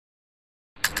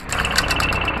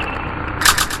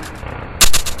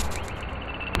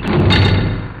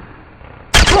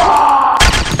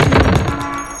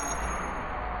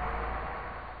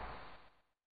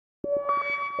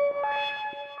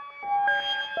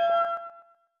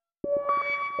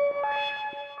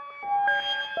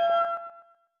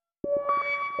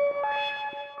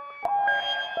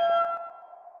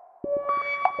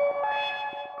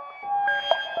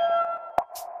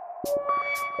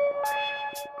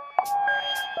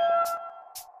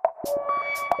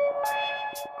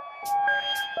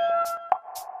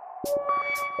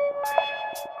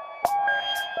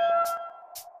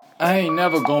I ain't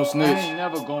never gon' snitch.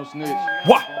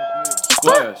 What?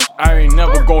 Splash. I ain't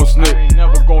never gon' snitch.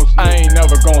 I ain't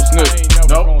never gon' snitch.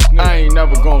 Nope. I ain't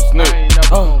never gon' snitch.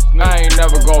 I ain't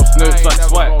never gon' snitch. Like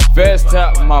swag. Feds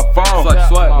tap my phone, Like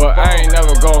swag. but I ain't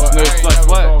never gon' snitch. Like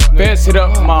swag. Feds hit up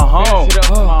my home,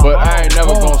 but I ain't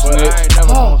never gon' snitch.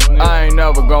 I ain't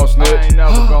never gon' snitch.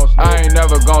 I ain't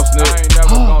never gon' snitch.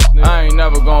 I ain't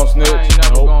never gon' snitch.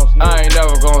 I ain't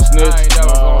never gon' snitch.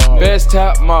 Feds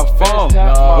tap my phone,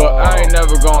 but I ain't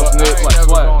never gon' snitch. Like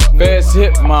swag. Feds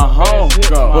hit my home,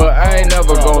 but I ain't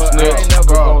never gon' snitch.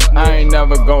 I ain't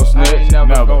never gon' snitch.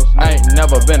 Never. I ain't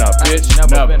never been a bitch.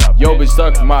 Never. Yo bitch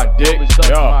suck my dick.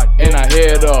 And I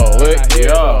hit a lick.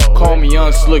 Call me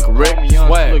young slick Rick.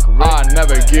 Swag. I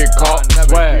never get caught.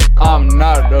 Swag. I'm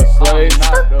not a slave.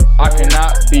 I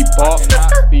cannot be bought.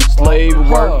 Slave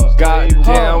work.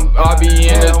 Goddamn. I be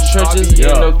in the trenches, in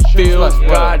the fields.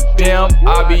 Goddamn.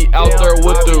 I be out there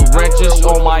with the wrenches.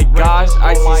 Oh my gosh.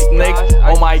 I see snakes.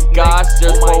 Oh my gosh.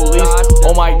 There's police.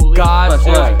 Oh my gosh.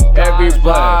 There's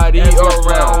everybody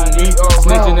around me.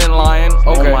 Snitching and lying.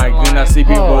 Oh my goodness. I see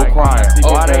people crying.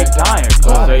 Why they dying?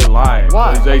 Cause they lying.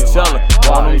 Cause they telling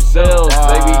on themselves.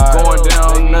 They be going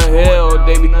down the hill.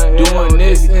 They be doing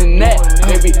this and that.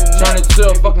 They be turning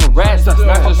to a fucking rat.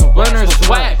 Smashing splinter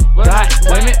swag. God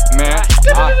damn it, man.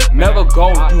 I never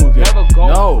gon' do that.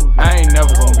 No, I ain't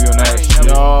never gon' be on that shit.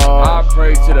 No. I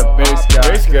pray to the bass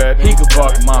guy. He can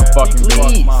fuck my fucking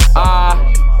beat.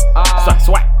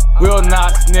 Swag. Will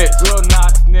not snitch. Will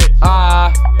not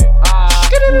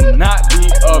be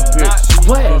a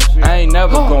bitch. I ain't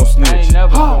never gon' snitch.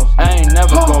 I ain't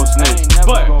never gon' snitch.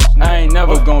 I ain't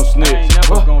never gon' snitch.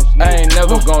 I ain't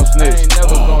never gon' snitch.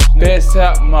 Feds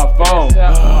tap my phone,